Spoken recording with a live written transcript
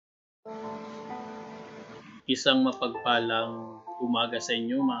Isang mapagpalang umaga sa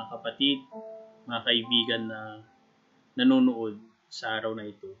inyo mga kapatid, mga kaibigan na nanonood sa araw na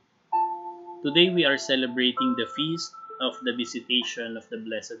ito. Today we are celebrating the feast of the Visitation of the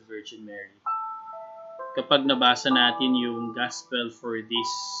Blessed Virgin Mary. Kapag nabasa natin yung Gospel for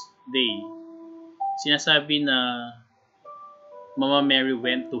this day, sinasabi na Mama Mary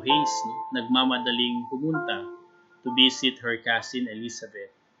went to haste, nagmamadaling pumunta to visit her cousin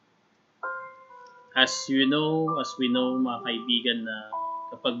Elizabeth. As we know mga kaibigan na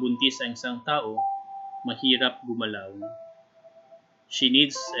kapag buntis ang isang tao, mahirap gumalaw. She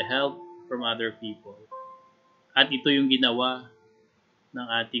needs a help from other people. At ito yung ginawa ng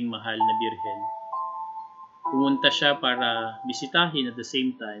ating mahal na Birhen. Pumunta siya para bisitahin at the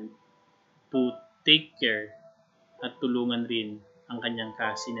same time to take care at tulungan rin ang kanyang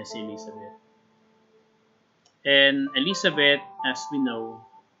cousin na si Elizabeth. And Elizabeth, as we know,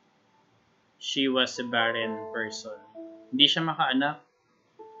 she was a barren person. Hindi siya makaanak.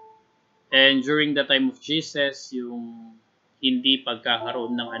 And during the time of Jesus, yung hindi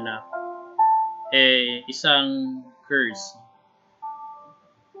pagkakaroon ng anak, isang curse.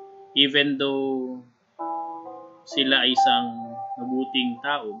 Even though sila ay isang mabuting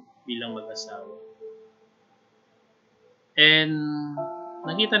tao bilang mag-asawa. And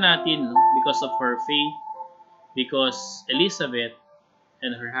nakita natin, because of her faith, because Elizabeth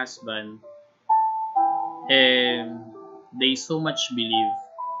and her husband, they so much believe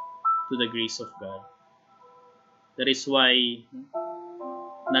to the grace of God. That is why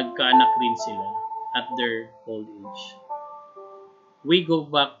nagkaanak rin sila at their old age. We go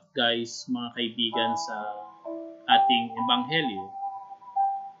back, guys, mga kaibigan, sa ating ebanghelyo.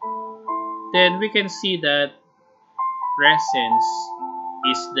 Then we can see that presence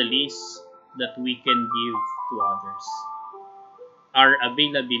is the least that we can give to others. Our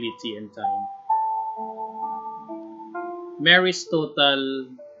availability and time. Mary's total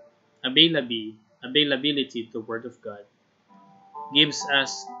availability to the Word of God gives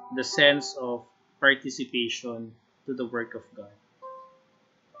us the sense of participation to the work of God.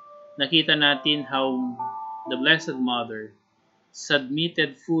 Nakita natin how the Blessed Mother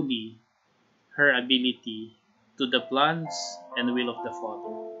submitted fully her ability to the plans and will of the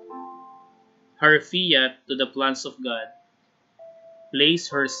Father. Her fiat to the plans of God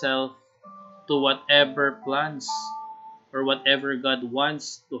placed herself to whatever plans or whatever God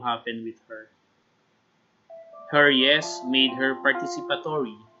wants to happen with her. Her yes made her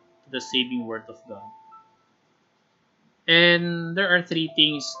participatory to the saving word of God. And there are three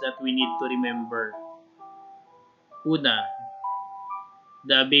things that we need to remember. Una,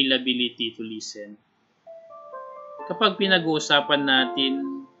 the availability to listen. Kapag pinag-uusapan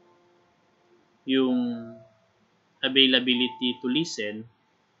natin yung availability to listen,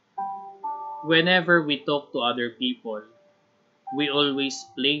 whenever we talk to other people, we always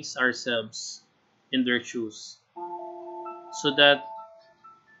place ourselves in their shoes so that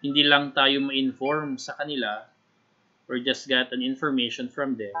hindi lang tayo ma-inform sa kanila or just get an information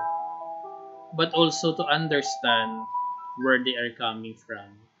from them, but also to understand where they are coming from.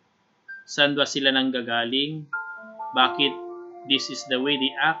 Saan ba sila nanggagaling? Bakit this is the way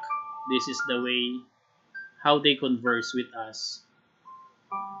they act? This is the way how they converse with us.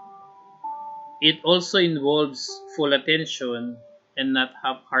 It also involves full attention and not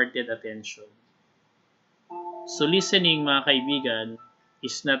half-hearted attention. So listening, mga kaibigan,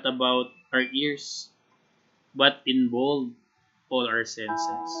 is not about our ears, but involve all our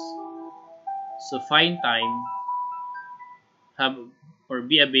senses. So find time, have or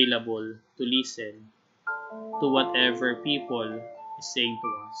be available to listen to whatever people is saying to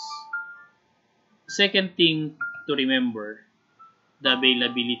us. Second thing to remember, the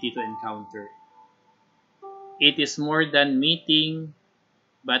availability to encounter. It is more than meeting,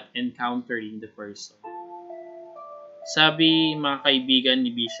 but encountering the person. Sabi, mga kaibigan ni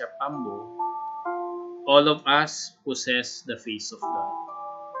Bishop Ambo, all of us possess the face of God.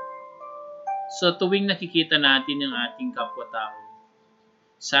 So tuwing nakikita natin yung ating kapwa-tao,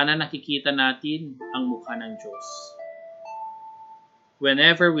 sana nakikita natin ang mukha ng Diyos.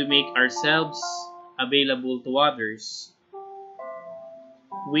 Whenever we make ourselves available to others,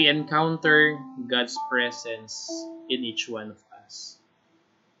 we encounter God's presence in each one of us.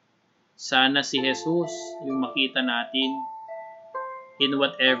 Sana si Jesus yung makita natin in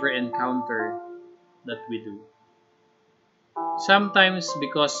whatever encounter that we do. Sometimes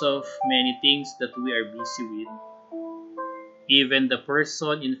because of many things that we are busy with, even the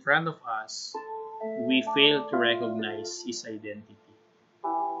person in front of us, we fail to recognize his identity.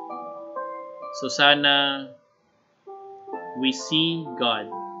 So sana we see God,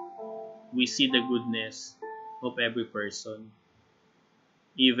 we see the goodness of every person,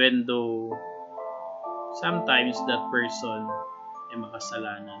 even though sometimes that person ay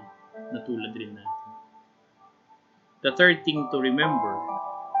makasalanan na tulad rin natin. The third thing to remember,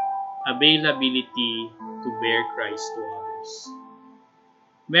 availability to bear Christ to others.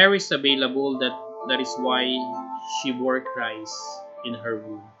 Mary is available, that is why she bore Christ in her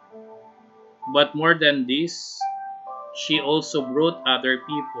womb. But more than this, she also brought other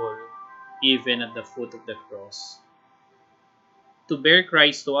people even at the foot of the cross. To bear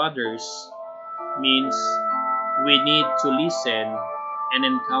Christ to others means we need to listen and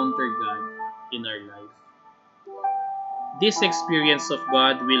encounter God in our life. This experience of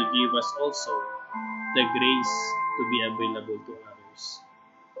God will give us also the grace to be available to others.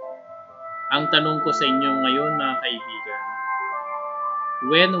 Ang tanong ko sa inyo ngayon, mga kaibigan,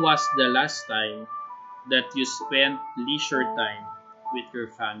 when was the last time that you spent leisure time with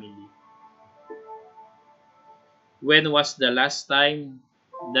your family? When was the last time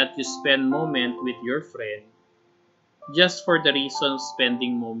that you spent moment with your friend just for the reason of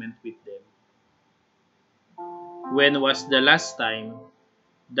spending moment with them? When was the last time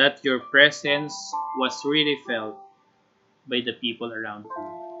that your presence was really felt by the people around you?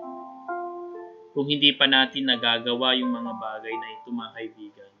 Kung hindi pa natin nagagawa yung mga bagay na ito, mga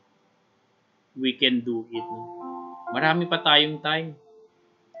kaibigan, we can do it. Marami pa tayong time.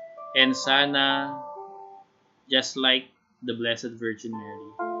 And sana, just like the Blessed Virgin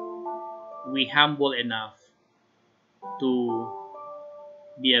Mary, we humble enough to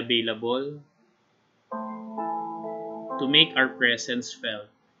be available, to make our presence felt.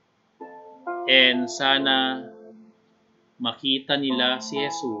 And sana makita nila si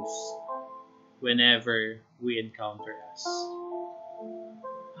Jesus whenever we encounter us.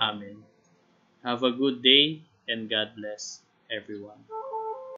 Amen. Have a good day and God bless everyone.